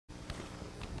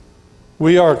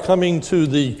We are coming to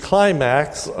the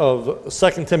climax of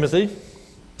 2 Timothy.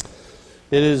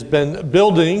 It has been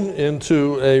building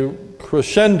into a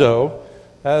crescendo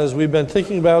as we've been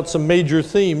thinking about some major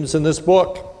themes in this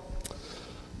book.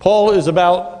 Paul is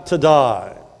about to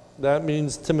die. That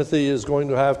means Timothy is going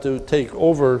to have to take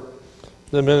over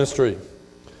the ministry.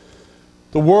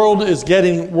 The world is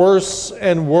getting worse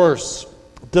and worse.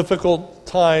 Difficult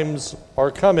times are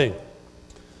coming.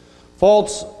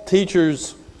 False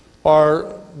teachers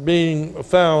are being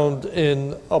found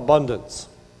in abundance.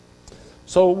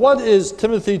 So what is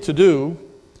Timothy to do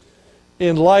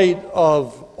in light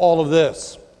of all of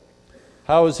this?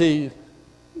 How is he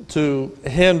to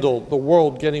handle the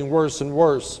world getting worse and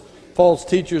worse, false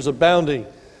teachers abounding?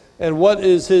 And what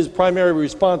is his primary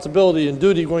responsibility and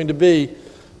duty going to be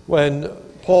when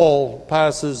Paul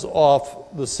passes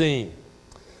off the scene?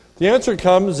 The answer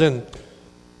comes in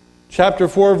chapter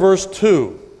 4, verse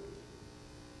 2.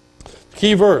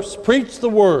 Key verse: preach the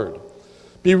word.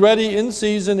 Be ready in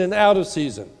season and out of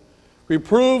season.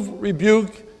 Reprove,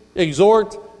 rebuke,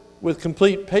 exhort with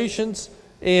complete patience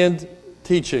and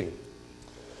teaching.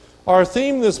 Our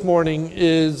theme this morning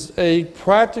is a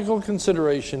practical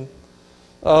consideration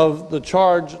of the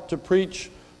charge to preach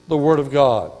the Word of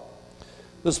God.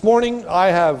 This morning I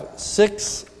have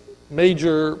 6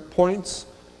 major points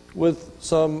with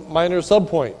some minor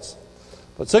subpoints,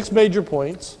 but 6 major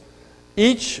points.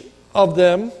 Each of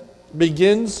them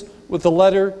begins with the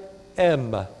letter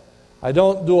M. I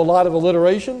don't do a lot of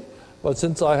alliteration, but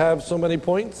since I have so many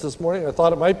points this morning, I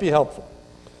thought it might be helpful.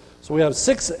 So we have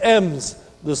 6 M's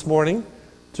this morning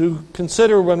to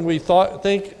consider when we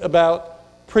think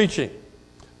about preaching.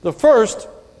 The first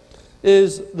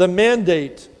is the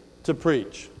mandate to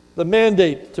preach. The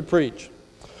mandate to preach.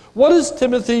 What is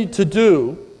Timothy to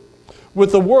do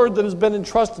with the word that has been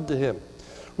entrusted to him?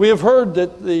 We have heard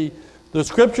that the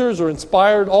Scriptures are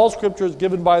inspired. All Scripture is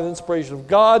given by the inspiration of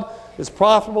God, is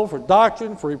profitable for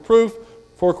doctrine, for reproof,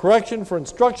 for correction, for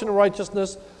instruction in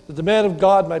righteousness, that the man of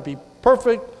God might be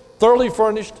perfect, thoroughly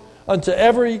furnished unto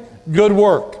every good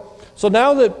work. So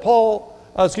now that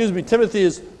Timothy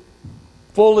is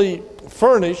fully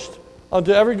furnished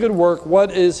unto every good work,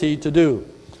 what is he to do?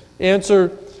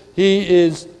 Answer: he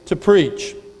is to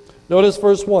preach. Notice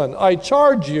verse 1. I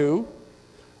charge you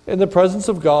in the presence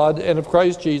of God and of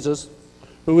Christ Jesus,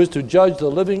 who is to judge the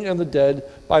living and the dead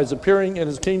by his appearing in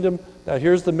his kingdom. Now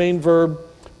here's the main verb: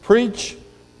 preach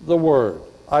the word.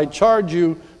 I charge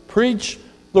you, preach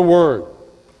the word.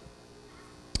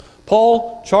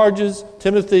 Paul charges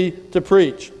Timothy to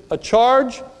preach. A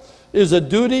charge is a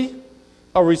duty,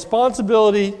 a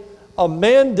responsibility, a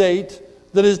mandate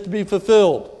that is to be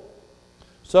fulfilled.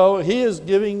 So he is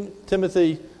giving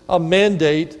Timothy a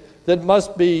mandate that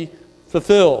must be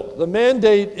fulfilled. The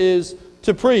mandate is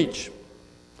to preach.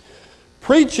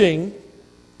 Preaching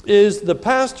is the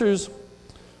pastor's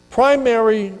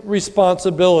primary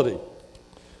responsibility.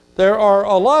 There are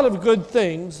a lot of good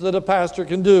things that a pastor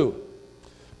can do,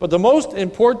 but the most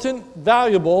important,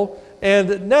 valuable,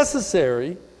 and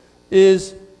necessary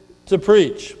is to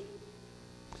preach.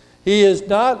 He is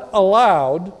not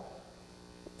allowed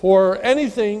for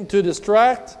anything to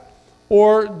distract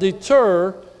or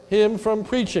deter him from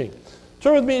preaching.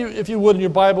 Turn with me, if you would, in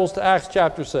your Bibles to Acts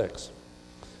chapter 6.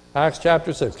 Acts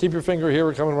chapter 6. Keep your finger here.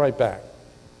 We're coming right back.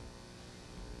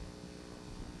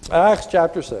 Acts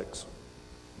chapter 6.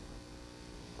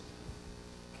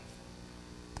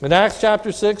 In Acts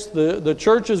chapter 6, the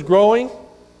church is growing.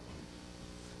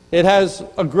 It has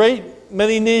a great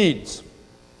many needs.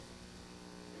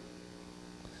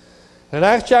 In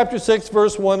Acts chapter 6,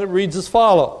 verse 1, it reads as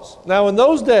follows. Now in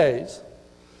those days,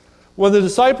 when the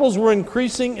disciples were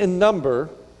increasing in number,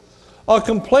 a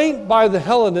complaint by the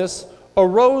Hellenists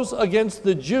arose against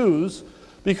the Jews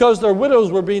because their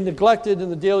widows were being neglected in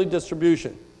the daily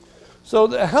distribution. So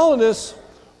the Hellenists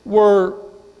were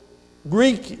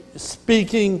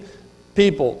Greek-speaking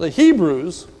people. The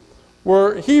Hebrews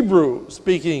were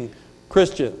Hebrew-speaking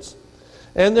Christians.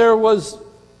 And there was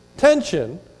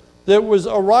tension that was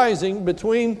arising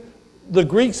between the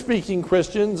Greek-speaking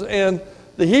Christians and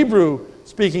the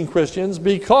Hebrew-speaking Christians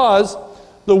because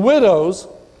the widows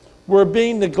were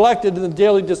being neglected in the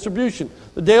daily distribution.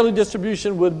 The daily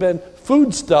distribution would have been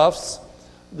foodstuffs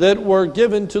that were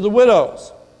given to the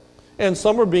widows, and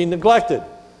some were being neglected.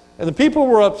 And the people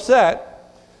were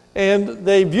upset, and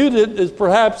they viewed it as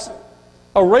perhaps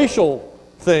a racial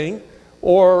thing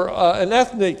or an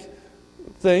ethnic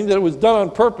thing, that it was done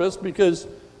on purpose because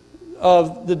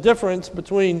of the difference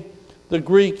between the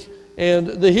Greek and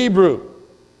the Hebrew.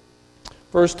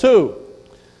 Verse 2,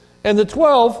 and the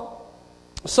 12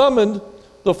 summoned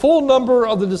the full number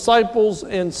of the disciples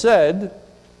and said,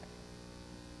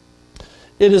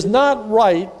 "It is not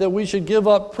right that we should give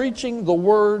up preaching the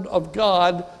word of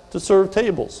God to serve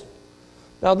tables."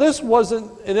 Now, this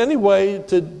wasn't in any way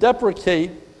to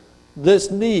deprecate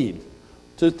this need,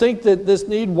 to think that this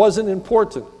need wasn't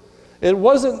important. It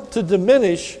wasn't to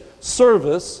diminish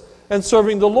service and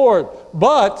serving the Lord.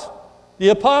 But the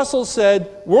apostles said,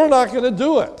 we're not going to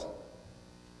do it.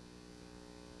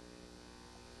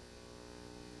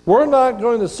 We're not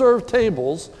going to serve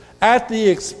tables at the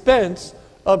expense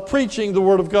of preaching the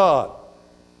Word of God.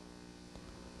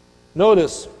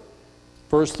 Notice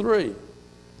verse 3.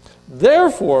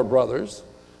 "Therefore, brothers,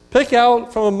 pick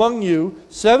out from among you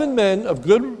 7 men of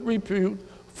good repute,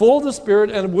 full of the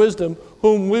Spirit and of wisdom,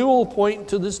 whom we will appoint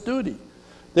to this duty."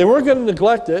 They weren't going to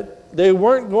neglect it. They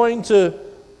weren't going to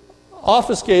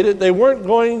obfuscate it. They weren't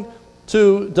going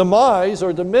to demise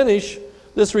or diminish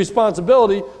this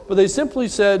responsibility, but they simply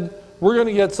said, we're going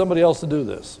to get somebody else to do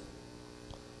this.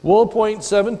 We'll appoint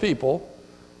 7 people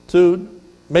to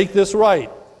make this right.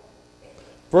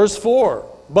 Verse 4,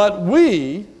 "But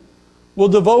we will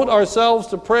devote ourselves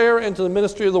to prayer and to the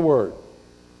ministry of the word."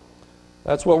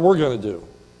 That's what we're going to do.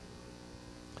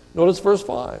 Notice verse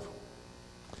 5.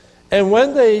 And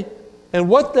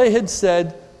what they had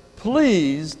said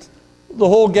pleased the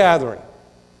whole gathering.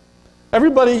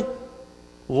 Everybody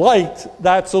liked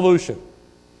that solution.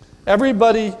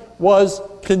 Everybody was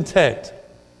content.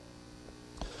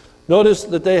 Notice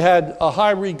that they had a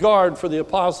high regard for the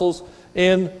apostles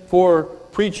and for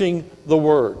preaching the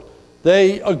word.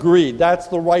 They agreed that's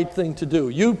the right thing to do.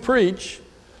 You preach,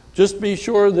 just be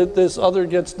sure that this other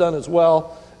gets done as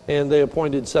well. And they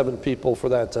appointed 7 people for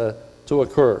that to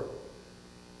occur.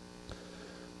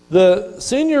 The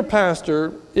senior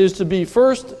pastor is to be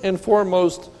first and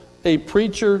foremost a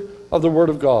preacher of the Word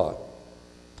of God.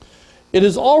 It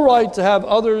is all right to have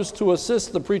others to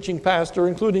assist the preaching pastor,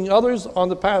 including others on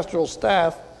the pastoral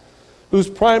staff whose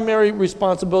primary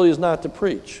responsibility is not to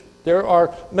preach. There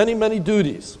are many, many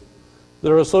duties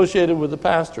that are associated with the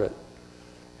pastorate.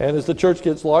 And as the church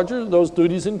gets larger, those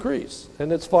duties increase.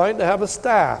 And it's fine to have a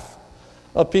staff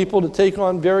of people to take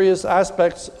on various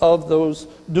aspects of those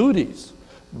duties.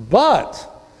 But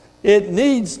it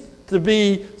needs to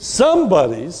be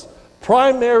somebody's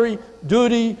primary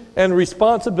duty and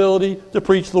responsibility to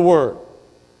preach the word.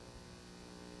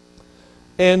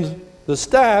 And the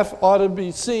staff ought to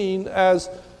be seen as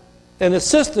an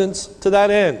assistance to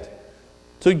that end,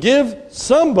 to give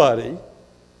somebody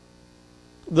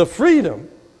the freedom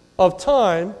of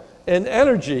time and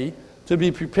energy to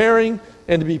be preparing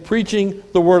and to be preaching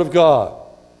the Word of God.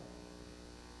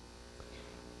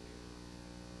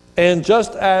 And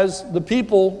just as the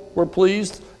people were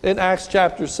pleased in Acts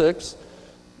chapter 6,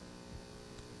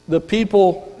 the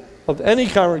people of any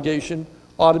congregation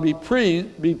ought to be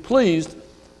pleased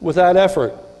with that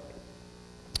effort.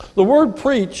 The word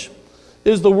preach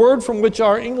is the word from which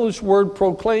our English word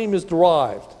proclaim is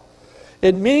derived.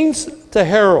 It means to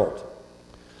herald.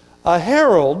 A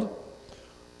herald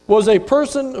was a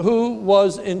person who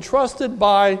was entrusted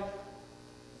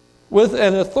with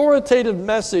an authoritative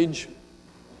message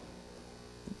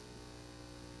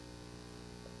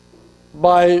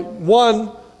by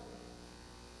one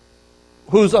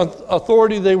whose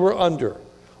authority they were under,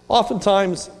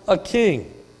 oftentimes a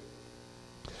king.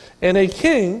 And a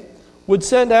king would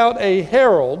send out a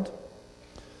herald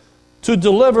to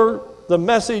deliver the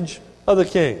message of the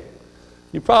king.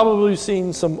 You've probably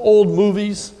seen some old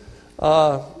movies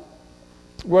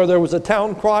where there was a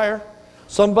town crier,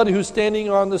 somebody who's standing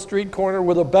on the street corner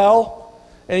with a bell,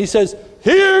 and he says,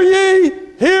 "Hear ye,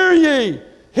 hear ye,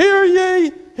 hear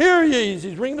ye, hear ye."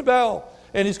 He's ringing the bell,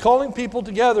 and he's calling people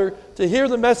together to hear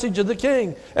the message of the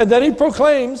king. And then he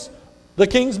proclaims the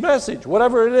king's message,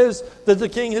 whatever it is that the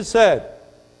king has said.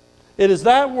 It is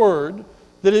that word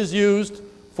that is used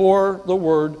for the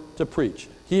word to preach.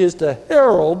 He is to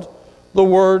herald the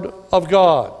word of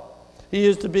God. He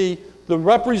is to be the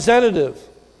representative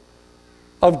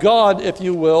of God, if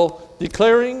you will,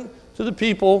 declaring to the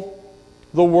people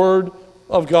the word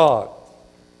of God.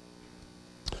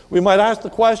 We might ask the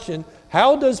question,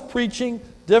 how does preaching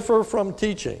differ from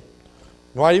teaching?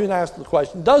 You might even ask the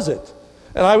question, does it?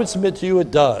 And I would submit to you it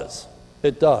does.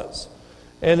 It does.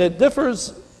 And it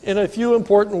differs in a few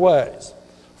important ways.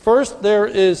 First, there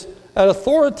is an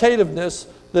authoritativeness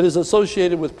that is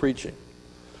associated with preaching.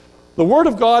 The word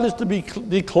of God is to be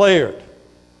declared.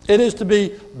 It is to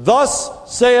be, "Thus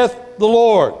saith the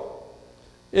Lord."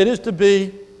 It is to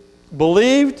be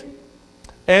believed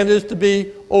and is to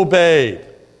be obeyed.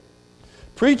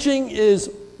 Preaching is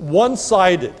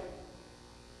one-sided.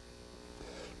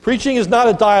 Preaching is not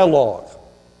a dialogue.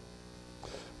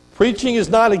 Preaching is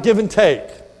not a give and take.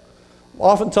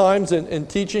 Oftentimes in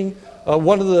teaching,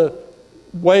 one of the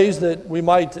ways that we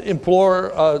might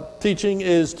implore teaching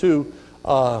is to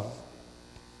a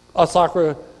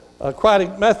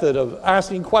Socratic method of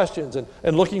asking questions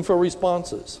and looking for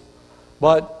responses.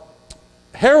 But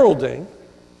heralding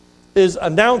is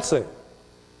announcing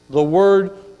the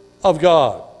Word of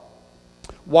God.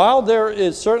 While there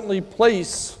is certainly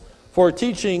place for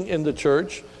teaching in the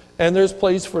church, and there's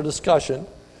place for discussion,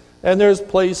 and there's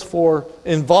place for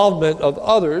involvement of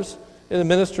others in the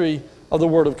ministry of the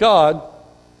Word of God,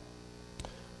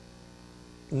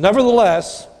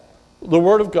 nevertheless, the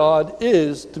Word of God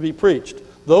is to be preached.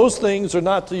 Those things are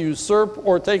not to usurp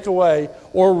or take away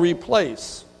or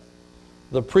replace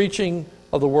the preaching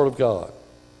of the Word of God.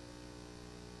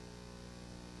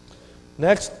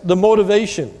 Next, the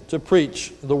motivation to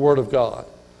preach the Word of God.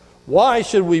 Why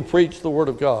should we preach the Word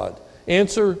of God?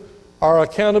 Answer, our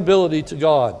accountability to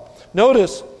God.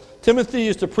 Notice, Timothy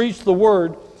is to preach the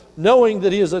Word knowing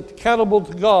that he is accountable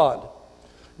to God.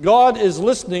 God is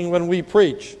listening when we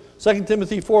preach. 2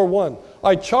 Timothy 4:1.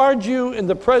 I charge you in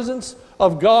the presence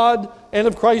of God and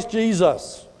of Christ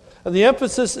Jesus. And the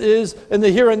emphasis is in the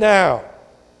here and now.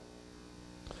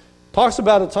 Talks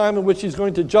about a time in which he's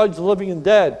going to judge the living and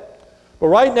dead. But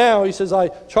right now, he says, I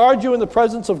charge you in the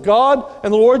presence of God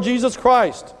and the Lord Jesus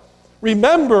Christ.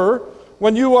 Remember,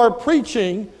 when you are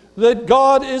preaching, that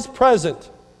God is present.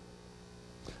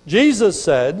 Jesus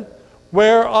said,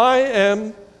 where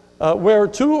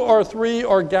two or three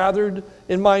are gathered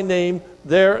in my name,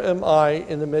 there am I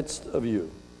in the midst of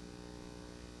you.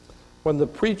 When the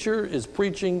preacher is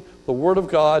preaching the Word of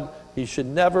God, he should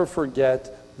never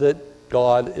forget that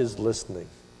God is listening.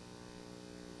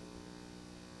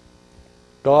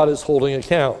 God is holding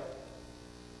account.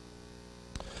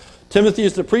 Timothy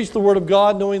is to preach the Word of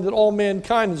God knowing that all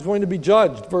mankind is going to be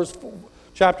judged.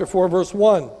 Chapter 4, verse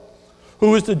 1.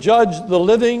 Who is to judge the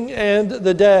living and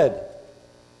the dead.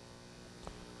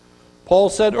 Paul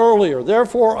said earlier,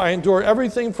 therefore I endure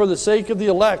everything for the sake of the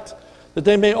elect, that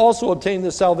they may also obtain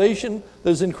the salvation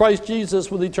that is in Christ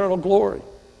Jesus with eternal glory.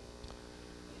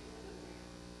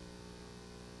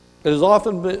 It has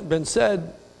often been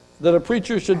said that a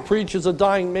preacher should preach as a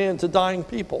dying man to dying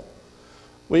people.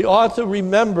 We ought to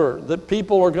remember that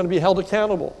people are going to be held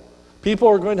accountable. People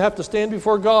are going to have to stand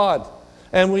before God.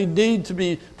 And we need to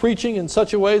be preaching in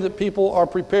such a way that people are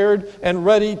prepared and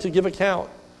ready to give account.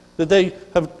 That they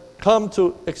have come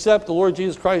to accept the Lord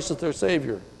Jesus Christ as their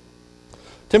Savior.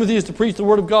 Timothy is to preach the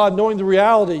Word of God knowing the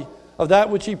reality of that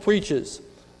which he preaches.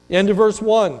 End of verse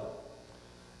 1.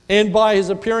 And by his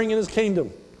appearing in his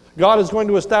kingdom. God is going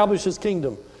to establish his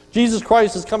kingdom. Jesus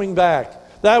Christ is coming back.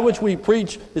 That which we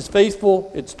preach is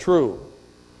faithful, it's true.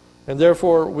 And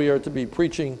therefore we are to be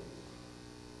preaching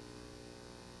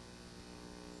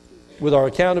with our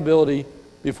accountability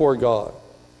before God.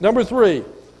 Number 3,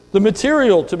 the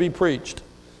material to be preached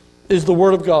is the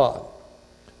Word of God.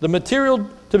 The material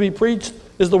to be preached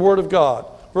is the Word of God.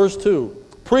 Verse 2,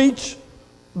 preach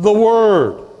the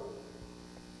Word.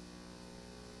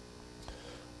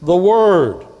 The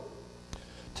Word.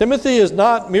 Timothy is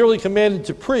not merely commanded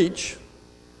to preach,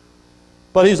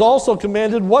 but he's also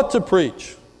commanded what to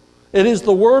preach. It is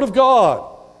the Word of God.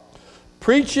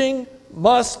 Preaching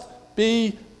must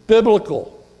be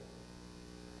biblical.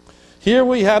 Here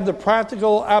we have the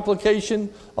practical application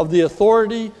of the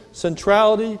authority,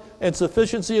 centrality, and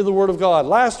sufficiency of the Word of God.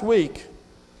 Last week,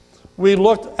 we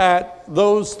looked at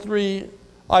those 3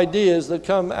 ideas that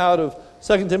come out of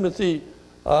 2 Timothy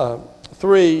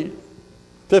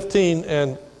 3:15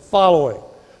 and following.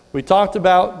 We talked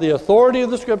about the authority of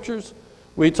the Scriptures.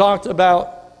 We talked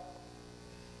about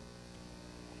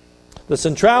the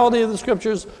centrality of the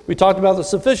Scriptures. We talked about the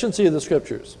sufficiency of the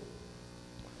Scriptures.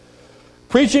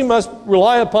 Preaching must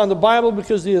rely upon the Bible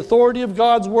because the authority of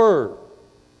God's Word.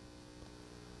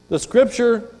 The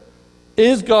Scripture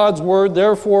is God's Word,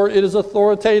 therefore it is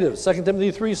authoritative. 2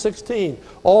 Timothy 3:16.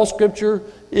 All Scripture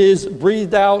is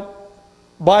breathed out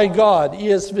by God,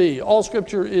 ESV. All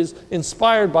Scripture is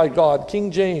inspired by God,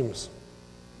 King James.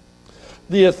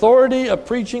 The authority of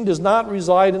preaching does not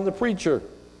reside in the preacher.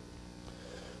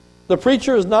 The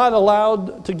preacher is not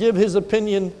allowed to give his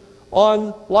opinion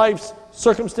on life's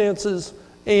circumstances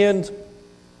and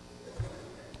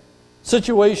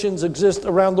situations exist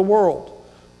around the world.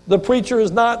 The preacher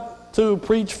is not to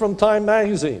preach from Time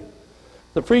magazine.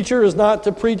 The preacher is not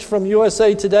to preach from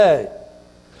USA Today.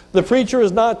 The preacher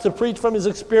is not to preach from his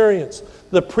experience.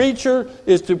 The preacher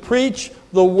is to preach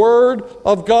the Word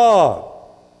of God.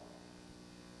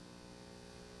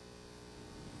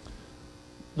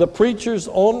 The preacher's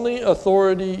only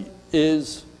authority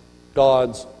is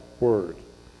God's Word.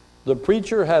 The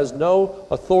preacher has no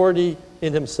authority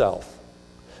in himself.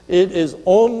 It is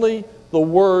only the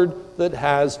Word that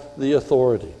has the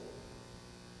authority.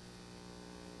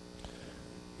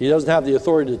 He doesn't have the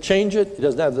authority to change it. He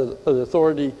doesn't have the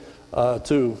authority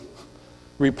to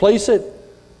replace it.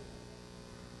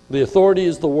 The authority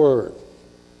is the Word.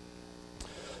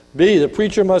 B, the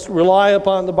preacher must rely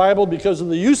upon the Bible because of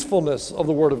the usefulness of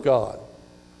the Word of God,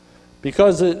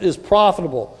 because it is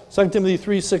profitable. 2 Timothy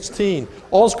 3:16,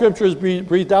 all Scripture is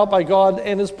breathed out by God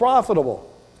and is profitable.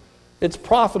 It's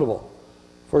profitable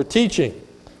for teaching,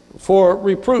 for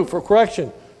reproof, for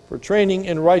correction, for training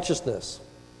in righteousness.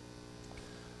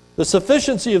 The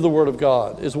sufficiency of the Word of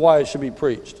God is why it should be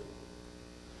preached.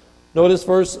 Notice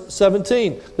verse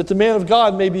 17, that the man of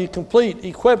God may be complete,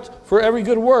 equipped for every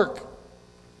good work.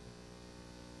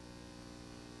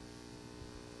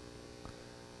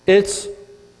 It's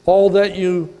all that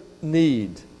you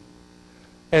need.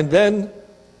 And then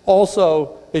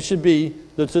also it should be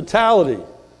the totality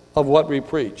of what we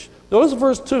preach. Notice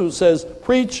verse 2 says,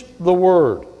 preach the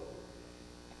Word.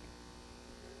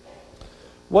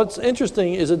 What's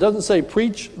interesting is it doesn't say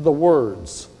preach the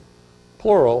words,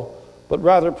 plural, but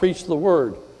rather preach the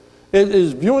Word. It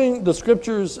is viewing the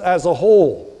Scriptures as a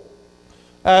whole,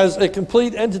 as a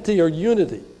complete entity or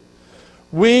unity.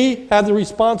 We have the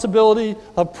responsibility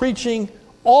of preaching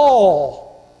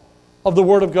all of the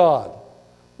Word of God,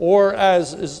 or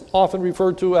as is often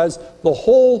referred to as the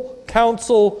whole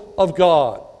counsel of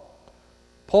God.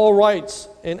 Paul writes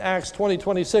in Acts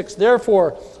 20:26,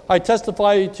 therefore I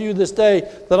testify to you this day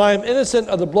that I am innocent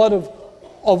of the blood of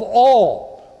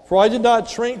all, for I did not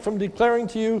shrink from declaring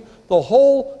to you the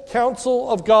whole counsel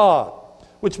of God,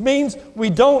 which means we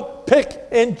don't pick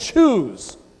and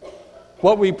choose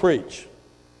what we preach.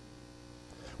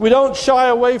 We don't shy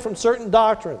away from certain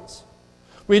doctrines.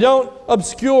 We don't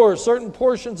obscure certain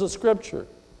portions of Scripture.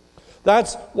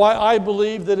 That's why I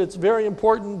believe that it's very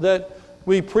important that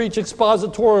we preach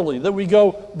expositorily, that we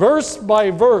go verse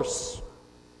by verse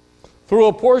through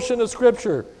a portion of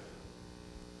Scripture,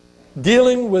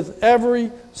 dealing with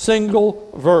every single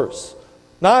verse.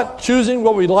 Not choosing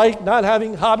what we like, not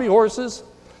having hobby horses,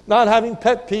 not having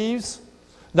pet peeves,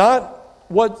 not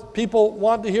what people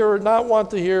want to hear or not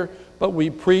want to hear, but we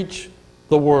preach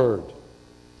the Word,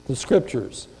 the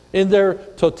Scriptures, in their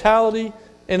totality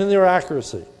and in their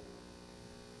accuracy.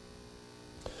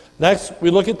 Next, we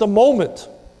look at the moment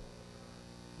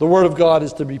the Word of God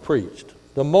is to be preached.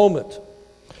 The moment.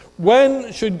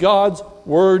 When should God's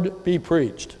Word be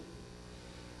preached?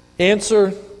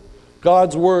 Answer,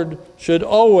 God's Word should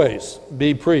always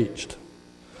be preached.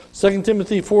 2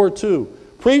 Timothy 4:2,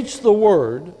 preach the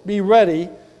Word, be ready,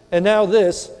 and now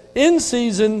this, in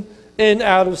season and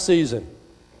out of season.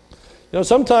 You know,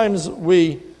 sometimes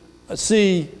we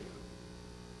see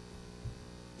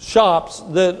shops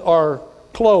that are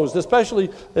closed, especially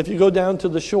if you go down to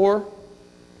the shore,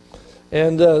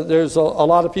 and there's a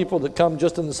lot of people that come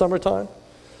just in the summertime,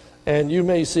 and you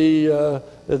may see at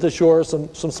the shore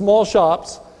some small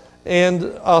shops and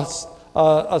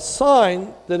a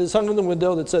sign that is hung in the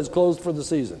window that says closed for the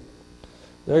season.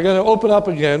 They're going to open up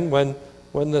again when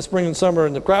the spring and summer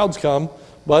and the crowds come,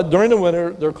 but during the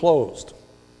winter they're closed.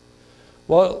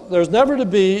 Well, there's never to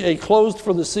be a closed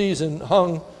for the season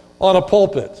hung on a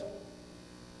pulpit.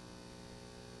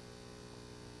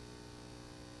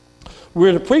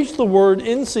 We're to preach the Word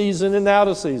in season and out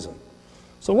of season.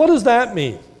 So what does that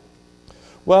mean?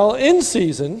 Well, in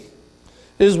season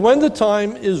is when the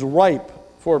time is ripe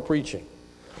for preaching.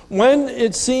 When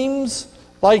it seems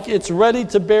like it's ready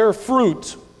to bear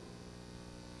fruit.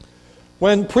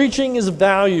 When preaching is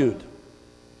valued.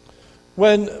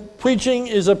 When preaching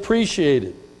is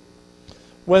appreciated.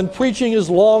 When preaching is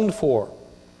longed for.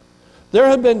 There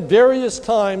have been various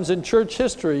times in church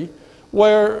history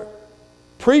where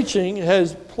preaching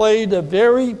has played a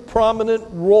very prominent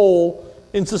role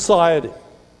in society.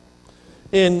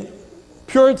 In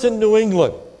Puritan New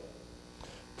England,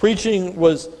 preaching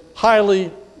was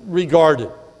highly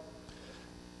regarded.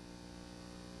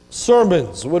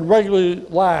 Sermons would regularly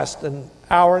last an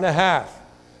hour and a half.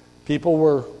 People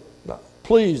were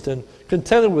pleased and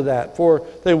contented with that, for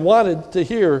they wanted to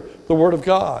hear the Word of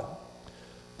God.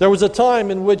 There was a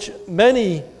time in which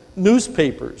many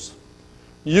newspapers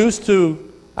used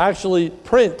to actually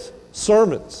print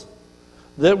sermons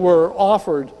that were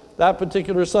offered that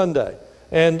particular Sunday.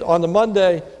 And on the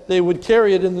Monday, they would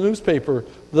carry it in the newspaper,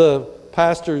 the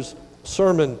pastor's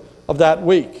sermon of that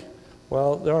week.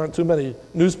 Well, there aren't too many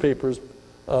newspapers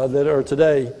that are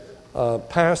today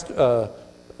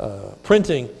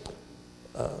printing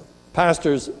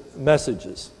pastors'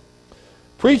 messages.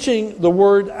 Preaching the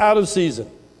Word out of season.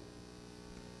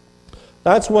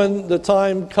 That's when the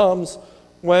time comes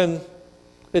when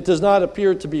it does not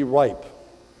appear to be ripe.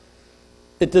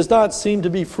 It does not seem to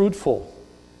be fruitful.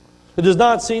 It does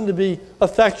not seem to be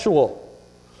effectual.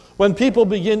 When people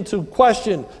begin to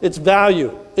question its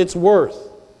value, its worth.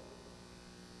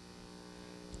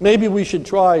 Maybe we should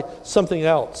try something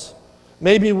else.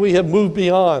 Maybe we have moved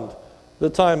beyond the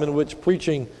time in which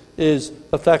preaching is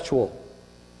effectual.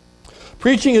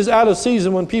 Preaching is out of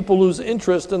season when people lose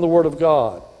interest in the Word of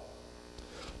God.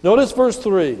 Notice verse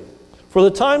 3. For the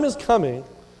time is coming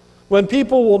when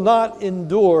people will not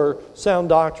endure sound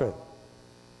doctrine.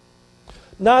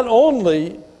 Not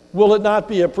only will it not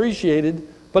be appreciated,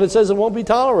 but it says it won't be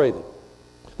tolerated.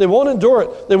 They won't endure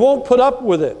it. They won't put up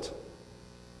with it.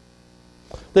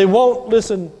 They won't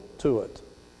listen to it.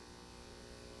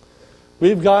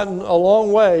 We've gotten a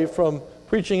long way from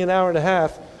preaching an hour and a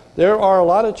half. There are a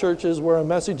lot of churches where a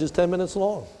message is 10 minutes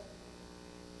long.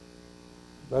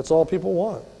 That's all people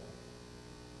want.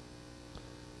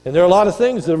 And there are a lot of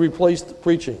things that have replaced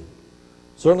preaching.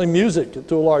 Certainly music,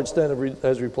 to a large extent,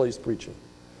 has replaced preaching.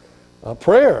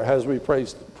 Prayer has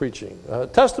replaced preaching.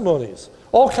 Testimonies,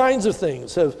 all kinds of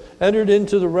things have entered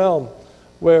into the realm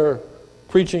where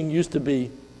preaching used to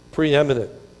be preeminent.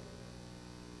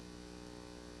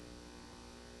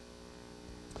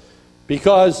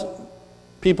 Because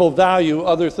people value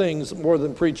other things more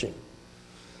than preaching.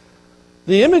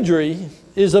 The imagery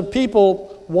is of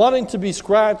people wanting to be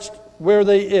scratched where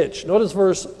they itch. Notice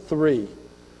verse 3.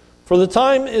 For the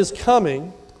time is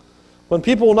coming when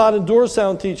people will not endure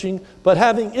sound teaching, but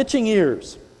having itching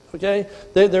ears. Okay?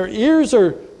 Their ears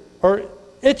are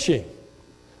itching.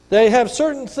 They have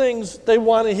certain things they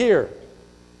want to hear.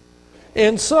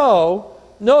 And so,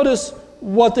 notice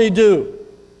what they do.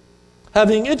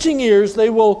 Having itching ears, they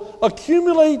will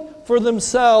accumulate for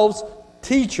themselves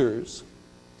teachers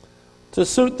to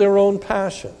suit their own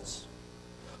passions.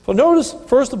 So notice,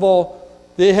 first of all,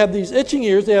 they have these itching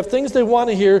ears. They have things they want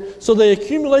to hear, so they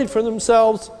accumulate for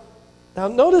themselves. Now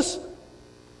notice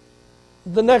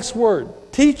the next word,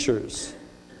 teachers.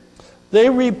 They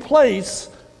replace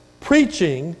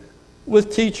preaching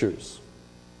with teachers.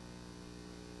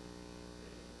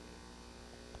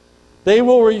 They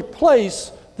will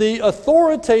replace the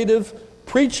authoritative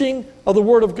preaching of the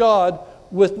Word of God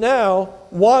with now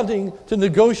wanting to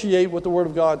negotiate what the Word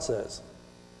of God says.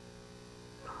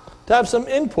 To have some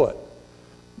input.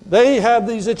 They have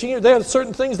these itching ears. They have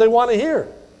certain things they want to hear.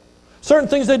 Certain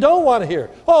things they don't want to hear.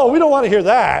 Oh, we don't want to hear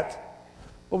that.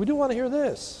 But we do want to hear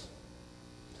this.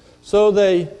 So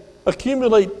they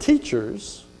accumulate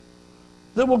teachers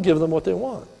that will give them what they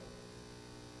want.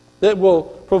 That will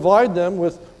provide them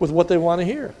with what they want to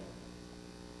hear.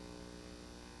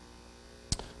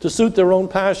 To suit their own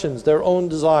passions, their own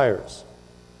desires.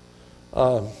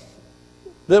 That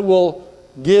will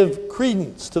give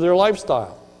credence to their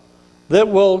lifestyle. That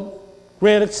will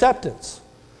grant acceptance.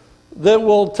 That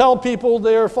will tell people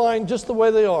they are fine just the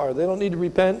way they are. They don't need to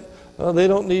repent. They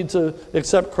don't need to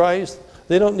accept Christ.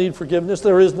 They don't need forgiveness.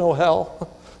 There is no hell.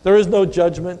 There is no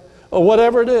judgment. Or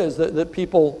whatever it is that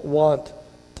people want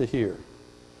to hear.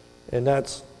 And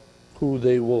that's who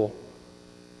they will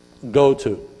go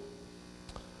to.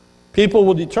 People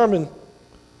will determine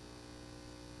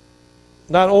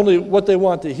not only what they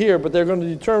want to hear, but they're going to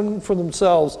determine for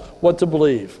themselves what to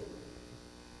believe.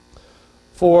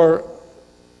 For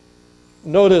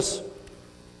notice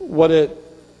what it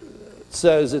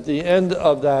says at the end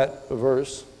of that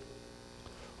verse,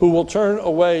 who will turn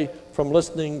away from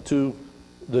listening to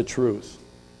the truth.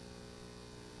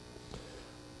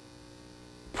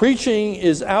 Preaching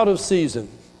is out of season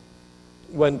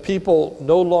when people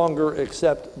no longer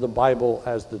accept the Bible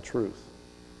as the truth.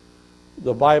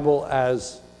 The Bible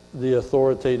as the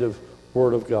authoritative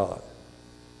Word of God.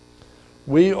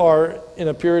 We are in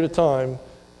a period of time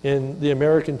in the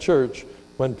American church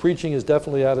when preaching is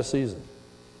definitely out of season.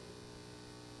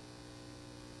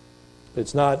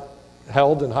 It's not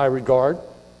held in high regard.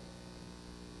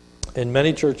 In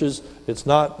many churches, it's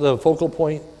not the focal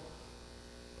point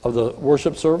of the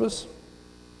worship service.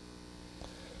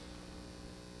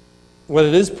 When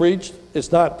it is preached,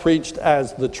 it's not preached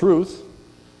as the truth.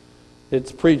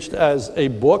 It's preached as a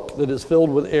book that is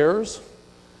filled with errors,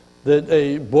 that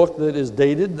a book that is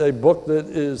dated, a book that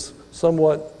is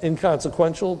somewhat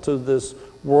inconsequential to this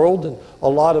world, and a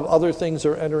lot of other things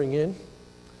are entering in.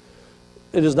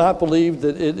 It is not believed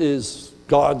that it is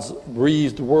God's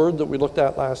breathed word that we looked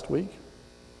at last week.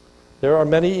 There are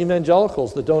many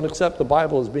evangelicals that don't accept the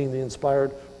Bible as being the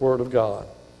inspired Word of God.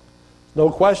 No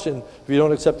question, if you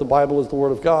don't accept the Bible as the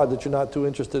Word of God, that you're not too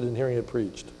interested in hearing it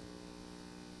preached.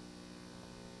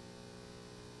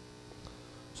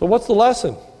 So what's the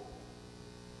lesson?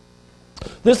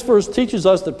 This verse teaches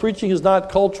us that preaching is not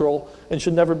cultural and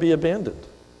should never be abandoned.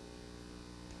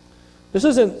 This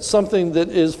isn't something that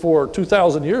is for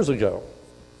 2,000 years ago.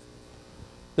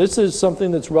 This is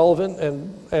something that's relevant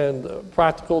and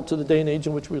practical to the day and age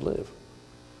in which we live.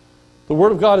 The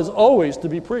Word of God is always to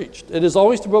be preached. It is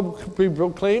always to be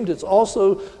proclaimed. It's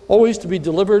also always to be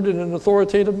delivered in an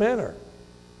authoritative manner.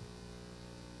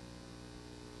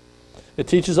 It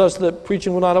teaches us that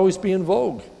preaching will not always be in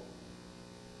vogue.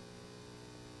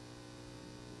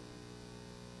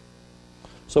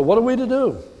 So what are we to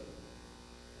do?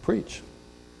 Preach.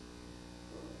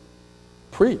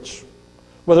 Preach.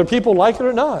 Whether people like it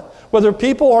or not. Whether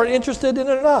people are interested in it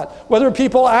or not. Whether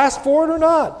people ask for it or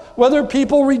not. Whether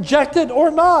people reject it or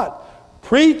not.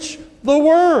 Preach the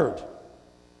Word.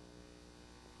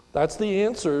 That's the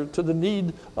answer to the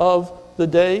need of the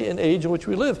day and age in which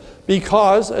we live.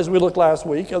 Because, as we looked last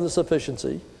week, of the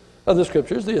sufficiency of the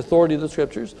Scriptures, the authority of the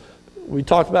Scriptures, we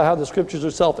talked about how the Scriptures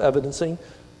are self-evidencing.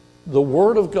 The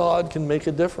Word of God can make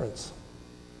a difference.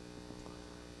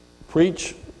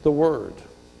 Preach the Word.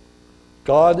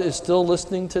 God is still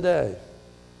listening today.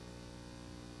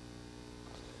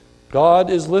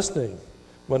 God is listening.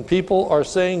 When people are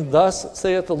saying, "Thus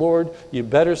saith the Lord," you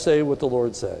better say what the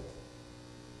Lord said.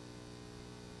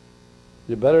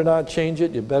 You better not change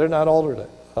it. You better not alter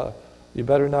it. You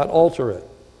better not alter it.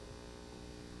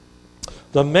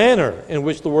 The manner in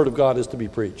which the Word of God is to be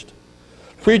preached.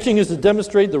 Preaching is to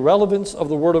demonstrate the relevance of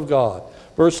the Word of God.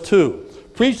 Verse 2,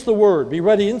 preach the Word. Be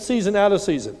ready in season, out of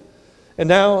season. And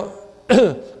now,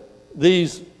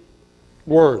 these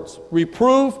words.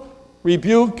 Reprove,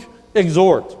 rebuke,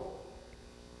 exhort.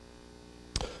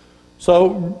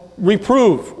 So,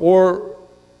 reprove or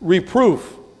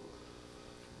reproof.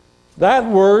 That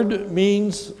word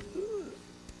means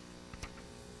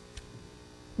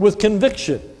with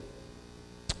conviction.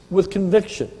 With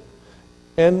conviction.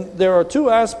 And there are two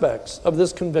aspects of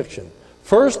this conviction.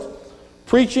 First,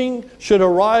 preaching should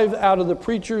arrive out of the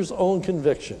preacher's own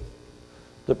conviction.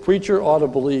 The preacher ought to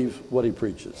believe what he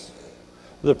preaches.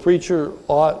 The preacher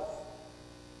ought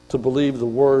to believe the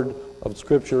word of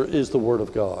Scripture is the Word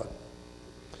of God.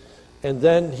 And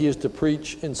then he is to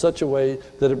preach in such a way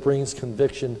that it brings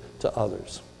conviction to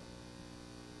others.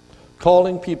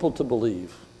 Calling people to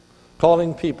believe.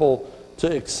 Calling people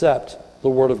to accept the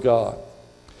Word of God.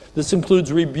 This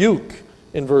includes rebuke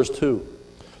in verse 2.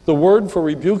 The word for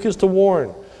rebuke is to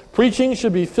warn. Preaching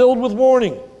should be filled with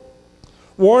warning.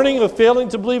 Warning of failing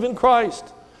to believe in Christ.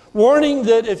 Warning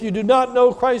that if you do not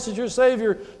know Christ as your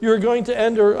Savior, you are going to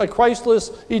enter a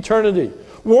Christless eternity.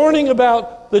 Warning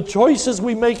about the choices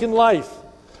we make in life.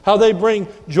 How they bring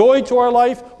joy to our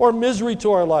life or misery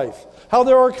to our life. How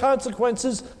there are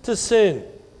consequences to sin.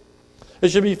 It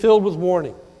should be filled with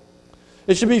warning.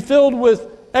 It should be filled with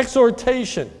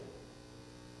exhortation.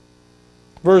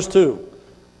 Verse 2.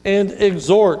 And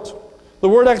exhort. The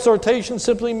word exhortation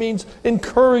simply means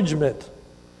encouragement.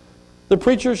 The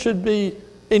preacher should be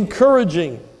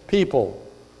encouraging people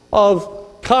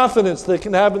of confidence they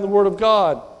can have in the Word of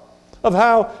God, of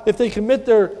how if they commit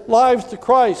their lives to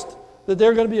Christ, that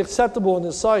they're going to be acceptable in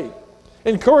His sight.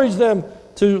 Encourage them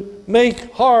to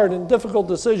make hard and difficult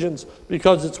decisions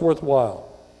because it's worthwhile.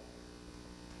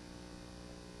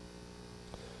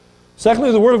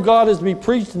 Secondly, the Word of God is to be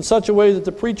preached in such a way that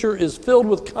the preacher is filled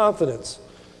with confidence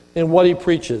in what he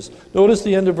preaches. Notice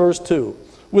the end of verse 2.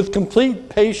 With complete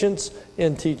patience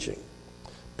in teaching.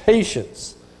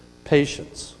 Patience.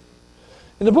 Patience.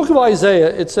 In the book of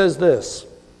Isaiah, it says this.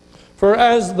 For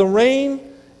as the rain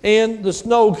and the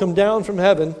snow come down from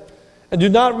heaven, and do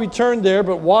not return there,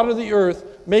 but water the earth,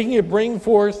 making it bring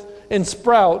forth and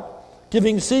sprout,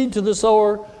 giving seed to the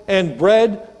sower and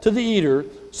bread to the eater,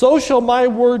 so shall my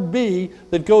word be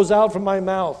that goes out from my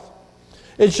mouth.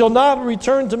 It shall not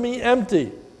return to me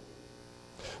empty,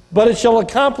 but it shall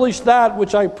accomplish that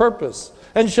which I purpose,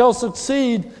 and shall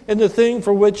succeed in the thing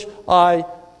for which I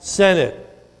sent it.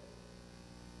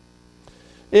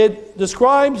 It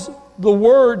describes the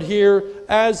word here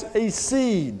as a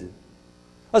seed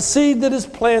that is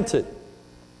planted.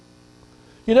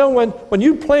 You know, when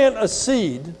you plant a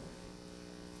seed,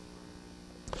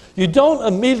 you don't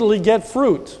immediately get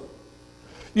fruit.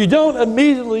 You don't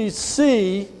immediately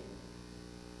see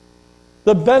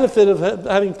the benefit of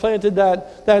having planted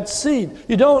that seed.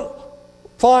 You don't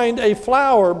find a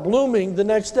flower blooming the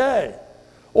next day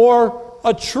or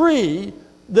a tree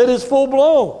that is full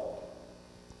blown.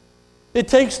 It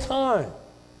takes time.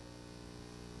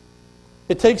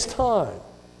 It takes time.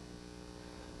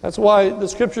 That's why the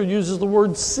Scripture uses the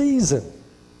word season.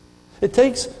 It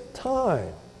takes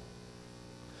time.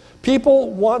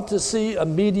 People want to see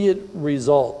immediate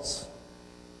results.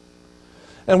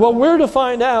 And what we're to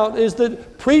find out is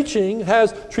that preaching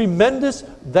has tremendous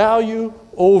value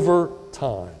over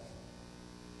time.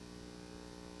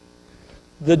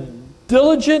 The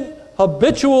diligent,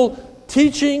 habitual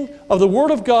teaching of the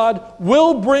Word of God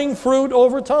will bring fruit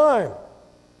over time.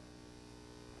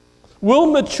 Will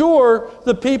mature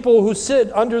the people who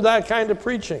sit under that kind of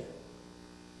preaching.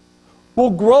 Will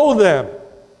grow them.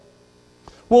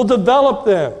 Will develop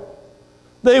them.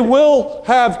 They will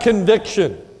have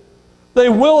conviction. They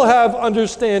will have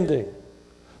understanding.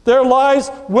 Their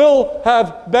lives will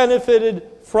have benefited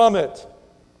from it.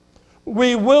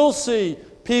 We will see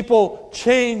people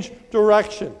change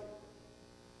direction.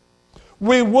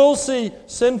 We will see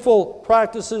sinful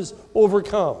practices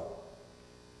overcome.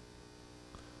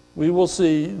 We will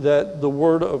see that the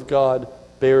Word of God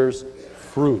bears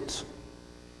fruit.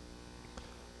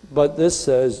 But this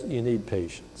says you need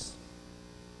patience.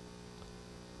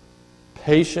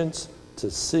 Patience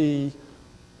to see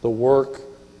the work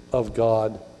of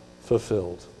God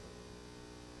fulfilled.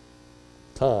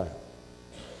 Time.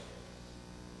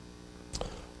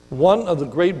 One of the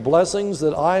great blessings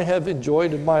that I have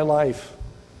enjoyed in my life,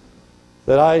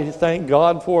 that I thank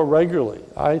God for regularly.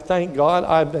 I thank God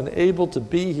I've been able to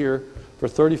be here for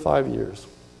 35 years.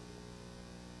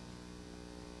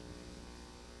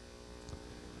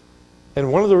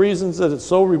 And one of the reasons that it's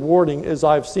so rewarding is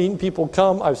I've seen people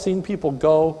come, I've seen people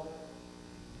go,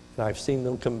 and I've seen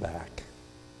them come back.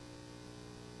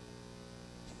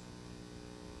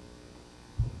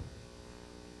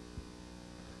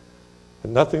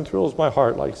 And nothing thrills my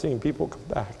heart like seeing people come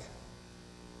back.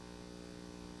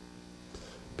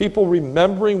 People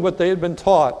remembering what they had been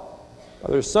taught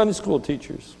by their Sunday school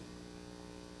teachers,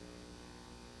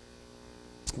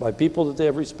 by people that they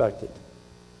have respected.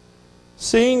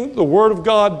 Seeing the Word of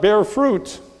God bear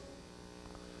fruit,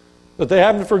 that they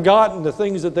haven't forgotten the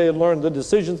things that they had learned, the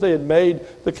decisions they had made,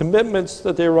 the commitments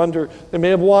that they were under. They may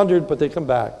have wandered, but they come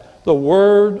back. The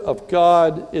Word of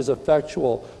God is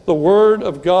effectual. The Word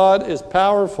of God is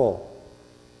powerful.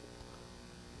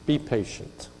 Be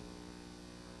patient.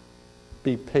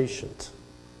 Be patient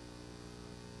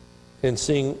in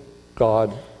seeing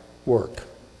God work.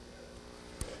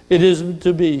 It is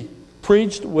to be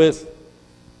preached with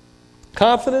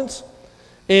confidence,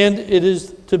 and it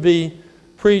is to be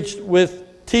preached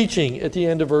with teaching at the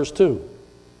end of verse 2.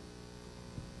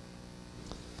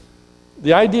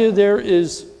 The idea there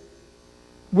is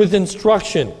with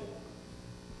instruction.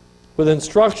 With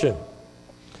instruction.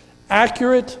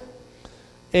 Accurate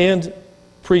and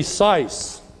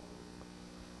precise.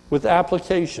 With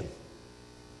application.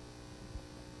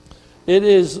 It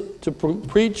is to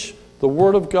preach the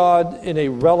Word of God in a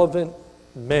relevant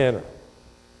manner.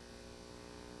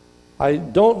 I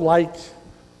don't like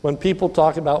when people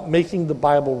talk about making the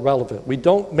Bible relevant. We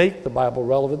don't make the Bible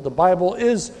relevant. The Bible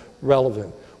is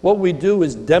relevant. What we do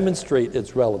is demonstrate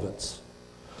its relevance.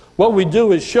 What we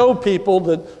do is show people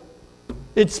that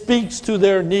it speaks to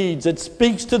their needs. It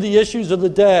speaks to the issues of the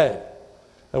day.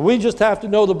 And we just have to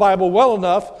know the Bible well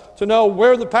enough to know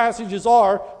where the passages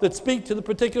are that speak to the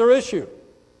particular issue.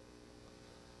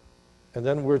 And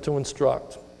then we're to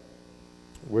instruct.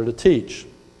 We're to teach.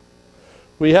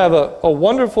 We have a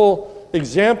wonderful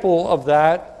example of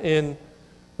that in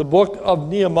the book of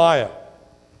Nehemiah.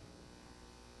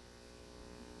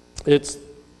 It's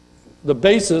the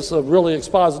basis of really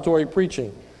expository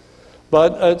preaching.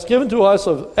 But it's given to us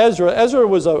of Ezra. Ezra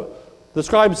was the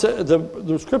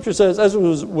scripture says Ezra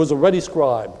was a ready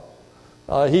scribe.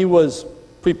 He was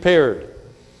prepared.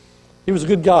 He was a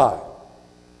good guy.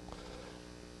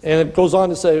 And it goes on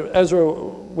to say Ezra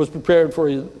was prepared for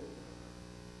he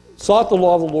sought the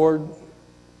law of the Lord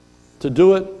to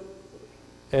do it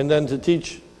and then to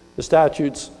teach the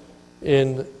statutes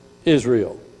in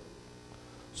Israel.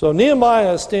 So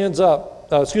Ezra stands up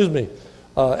to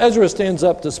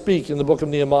speak in the book of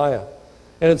Nehemiah.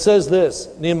 And it says this,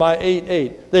 Nehemiah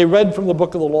 8:8, they read from the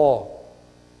book of the law.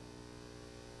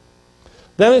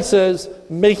 Then it says,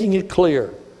 making it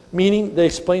clear, meaning they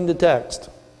explained the text.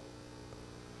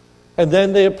 And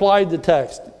then they applied the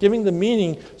text, giving the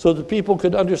meaning so that people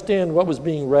could understand what was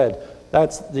being read.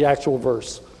 That's the actual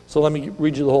verse. So let me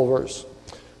read you the whole verse.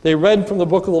 They read from the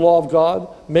book of the law of God,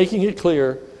 making it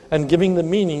clear, and giving the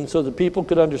meaning so that people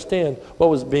could understand what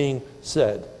was being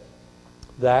said.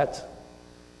 That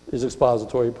is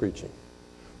expository preaching.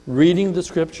 Reading the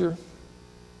Scripture,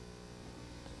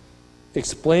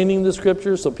 explaining the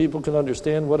Scripture so people can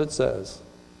understand what it says,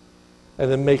 and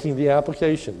then making the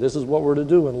application. This is what we're to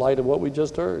do in light of what we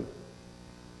just heard.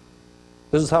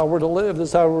 This is how we're to live. This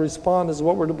is how we respond. This is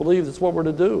what we're to believe. This is what we're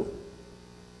to do.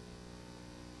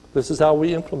 This is how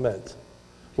we implement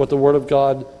what the Word of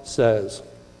God says.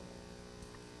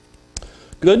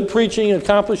 Good preaching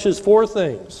accomplishes four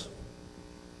things.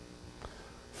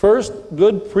 First,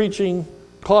 good preaching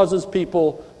causes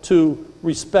people to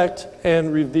respect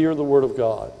and revere the Word of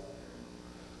God.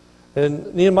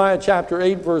 In Nehemiah chapter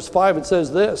 8, verse 5, it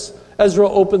says this: Ezra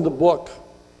opened the book.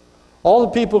 All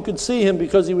the people could see him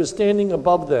because he was standing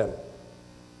above them.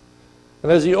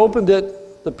 And as he opened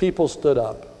it, the people stood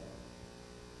up.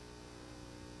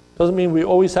 Doesn't mean we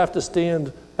always have to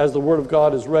stand as the Word of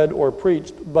God is read or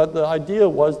preached, but the idea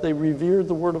was they revered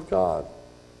the Word of God.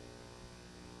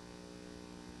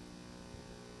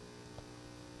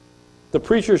 The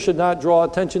preacher should not draw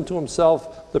attention to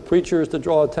himself. The preacher is to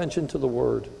draw attention to the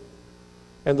Word.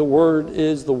 And the Word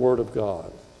is the Word of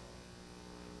God.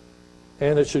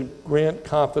 And it should grant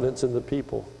confidence in the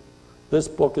people. This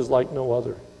book is like no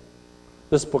other.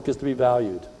 This book is to be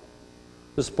valued.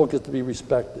 This book is to be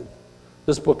respected.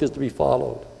 This book is to be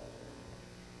followed.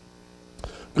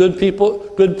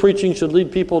 Good preaching should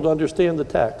lead people to understand the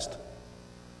text.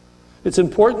 It's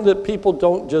important that people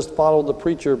don't just follow the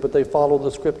preacher, but they follow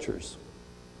the Scriptures.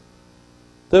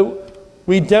 That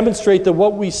we demonstrate that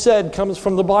what we said comes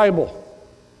from the Bible.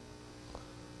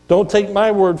 Don't take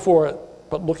my word for it,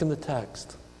 but look in the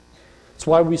text. That's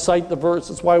why we cite the verse.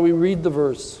 That's why we read the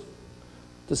verse,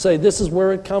 to say this is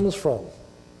where it comes from.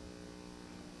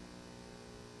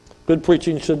 Good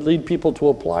preaching should lead people to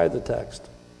apply the text.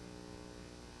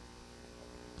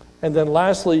 And then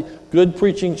lastly, good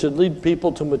preaching should lead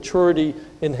people to maturity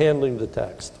in handling the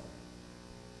text.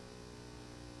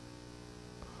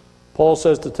 Paul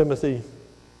says to Timothy,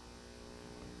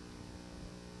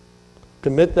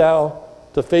 "Commit thou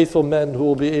to faithful men who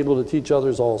will be able to teach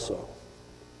others also."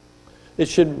 It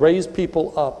should raise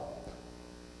people up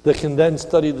that can then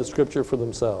study the Scripture for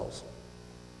themselves.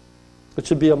 It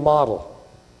should be a model.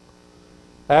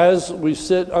 As we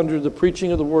sit under the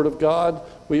preaching of the Word of God,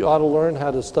 we ought to learn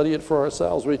how to study it for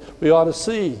ourselves. We ought to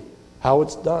see how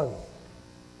it's done.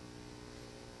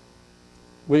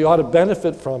 We ought to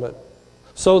benefit from it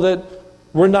so that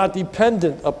we're not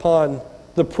dependent upon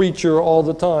the preacher all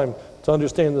the time to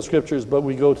understand the Scriptures, but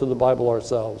we go to the Bible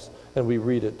ourselves and we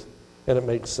read it and it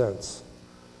makes sense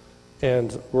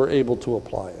and we're able to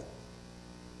apply it.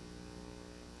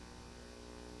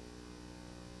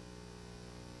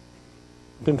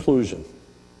 Conclusion.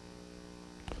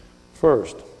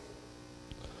 First,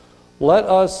 let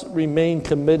us remain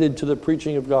committed to the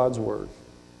preaching of God's Word.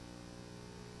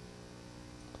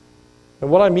 And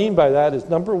what I mean by that is,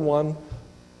 number one,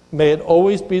 may it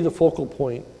always be the focal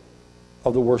point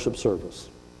of the worship service.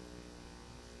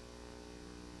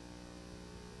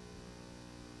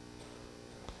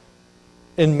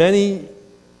 In many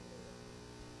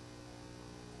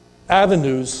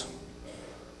avenues,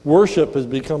 worship has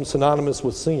become synonymous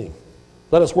with singing.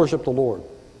 Let us worship the Lord.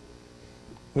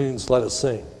 Means let us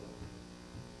sing.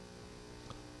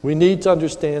 We need to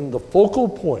understand the focal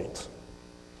point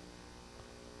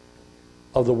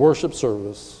of the worship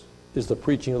service is the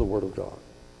preaching of the Word of God.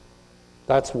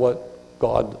 That's what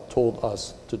God told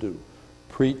us to do.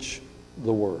 Preach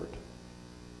the Word.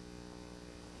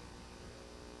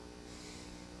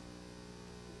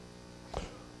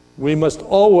 We must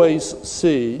always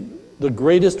see the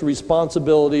greatest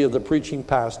responsibility of the preaching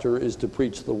pastor is to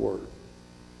preach the Word.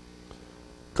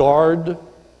 Guard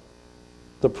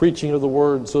the preaching of the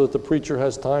Word so that the preacher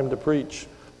has time to preach,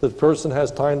 the person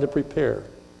has time to prepare.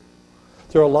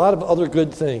 There are a lot of other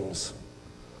good things,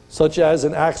 such as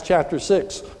in Acts chapter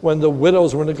 6, when the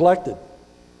widows were neglected.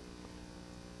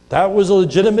 That was a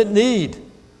legitimate need.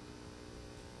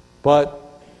 But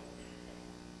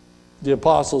the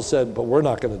apostles said, but we're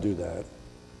not going to do that.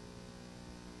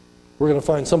 We're going to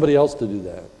find somebody else to do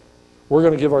that. We're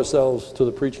going to give ourselves to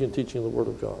the preaching and teaching of the Word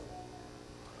of God.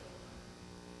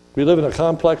 We live in a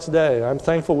complex day. I'm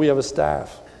thankful we have a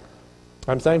staff.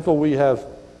 I'm thankful we have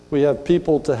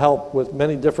people to help with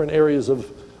many different areas of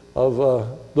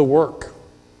the work.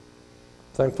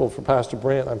 Thankful for Pastor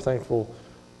Brandt. I'm thankful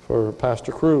for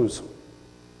Pastor Cruz.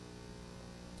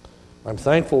 I'm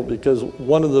thankful because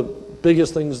one of the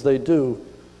biggest things they do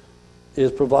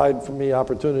is provide for me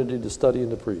opportunity to study and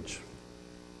to preach.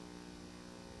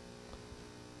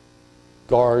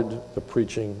 Guard the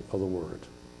preaching of the Word.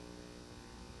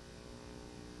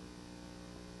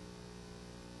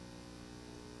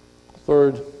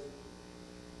 Third,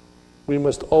 we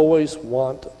must always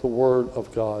want the Word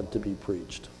of God to be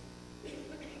preached.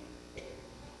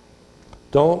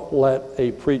 Don't let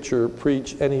a preacher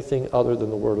preach anything other than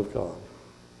the Word of God.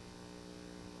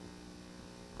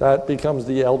 That becomes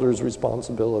the elder's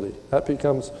responsibility. That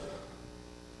becomes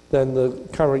then the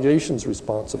congregation's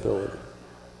responsibility.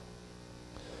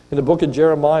 In the book of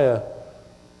Jeremiah,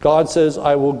 God says,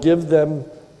 I will give them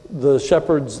the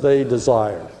shepherds they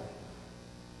desire.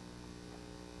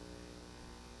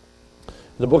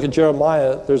 In the book of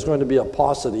Jeremiah, there's going to be a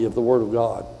paucity of the Word of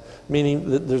God, meaning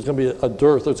that there's going to be a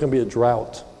dearth, there's going to be a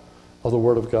drought of the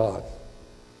Word of God.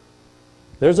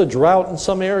 There's a drought in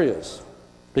some areas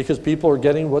because people are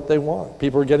getting what they want.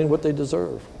 People are getting what they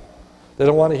deserve. They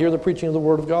don't want to hear the preaching of the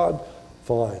Word of God?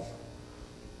 Fine.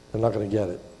 They're not going to get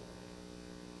it.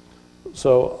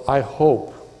 So I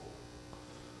hope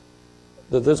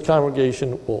that this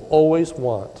congregation will always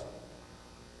want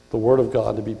the Word of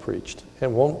God to be preached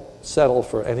and won't settle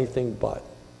for anything but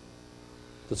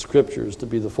the Scriptures to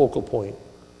be the focal point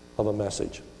of a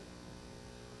message.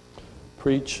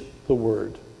 Preach the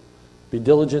Word. Be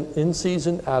diligent in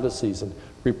season, out of season.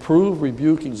 Reprove,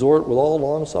 rebuke, exhort with all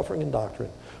long-suffering and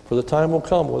doctrine. For the time will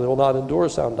come when they will not endure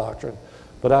sound doctrine,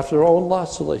 but after their own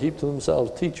lusts will they heap to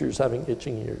themselves teachers having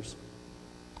itching ears.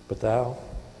 But thou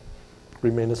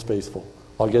remainest faithful.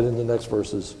 I'll get into the next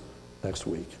verses next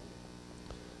week.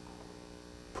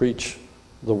 Preach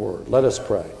the Word. Let us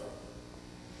pray.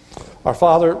 Our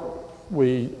Father,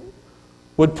 we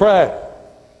would pray.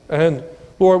 And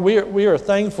Lord, we are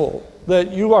thankful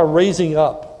that you are raising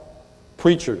up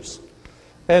preachers.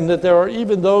 And that there are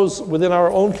even those within our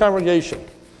own congregation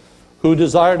who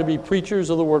desire to be preachers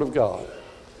of the Word of God.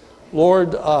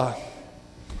 Lord,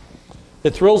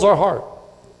 it thrills our heart.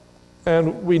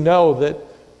 And we know that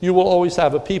you will always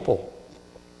have a people.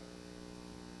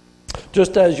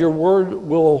 Just as your word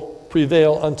will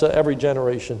prevail unto every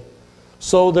generation,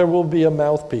 so there will be a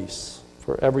mouthpiece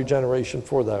for every generation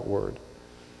for that word.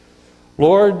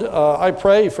 Lord, I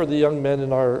pray for the young men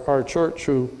in our church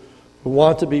who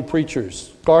want to be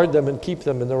preachers. Guard them and keep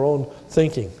them in their own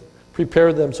thinking.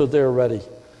 Prepare them so they're ready,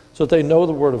 so that they know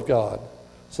the Word of God,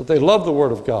 so that they love the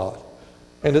Word of God,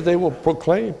 and that they will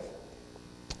proclaim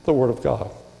the Word of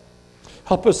God.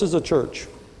 Help us as a church.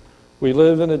 We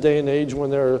live in a day and age when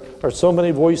there are so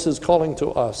many voices calling to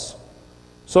us,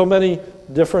 so many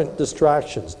different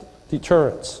distractions,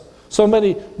 deterrents, so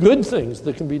many good things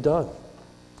that can be done.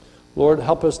 Lord,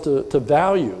 help us to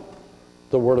value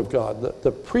the Word of God,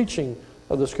 the preaching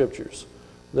of the Scriptures,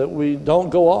 that we don't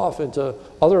go off into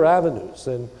other avenues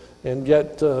and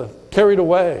get carried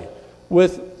away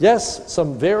with, yes,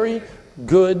 some very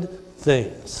good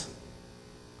things.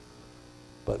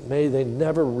 But may they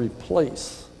never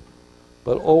replace,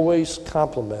 but always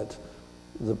complement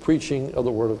the preaching of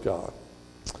the Word of God.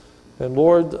 And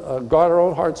Lord, guard our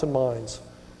own hearts and minds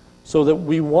so that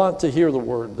we want to hear the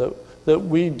Word, that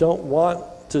we don't want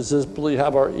to simply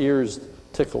have our ears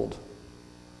tickled.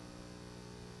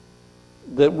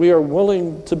 That we are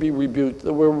willing to be rebuked,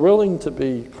 that we're willing to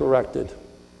be corrected,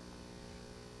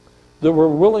 that we're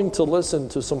willing to listen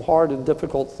to some hard and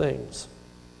difficult things,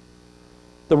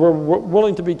 that we're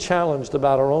willing to be challenged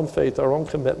about our own faith, our own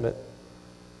commitment.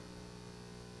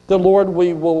 That, Lord,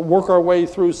 we will work our way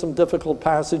through some difficult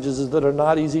passages that are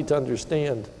not easy to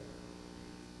understand,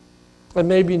 and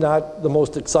maybe not the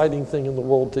most exciting thing in the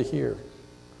world to hear.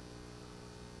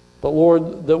 But,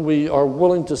 Lord, that we are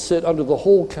willing to sit under the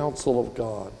whole counsel of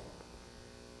God,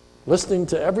 listening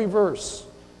to every verse,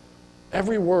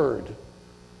 every word,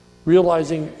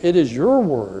 realizing it is your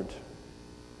word,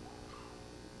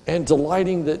 and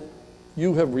delighting that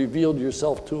you have revealed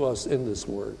yourself to us in this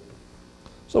word.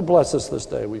 So bless us this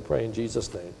day, we pray in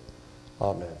Jesus' name.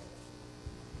 Amen.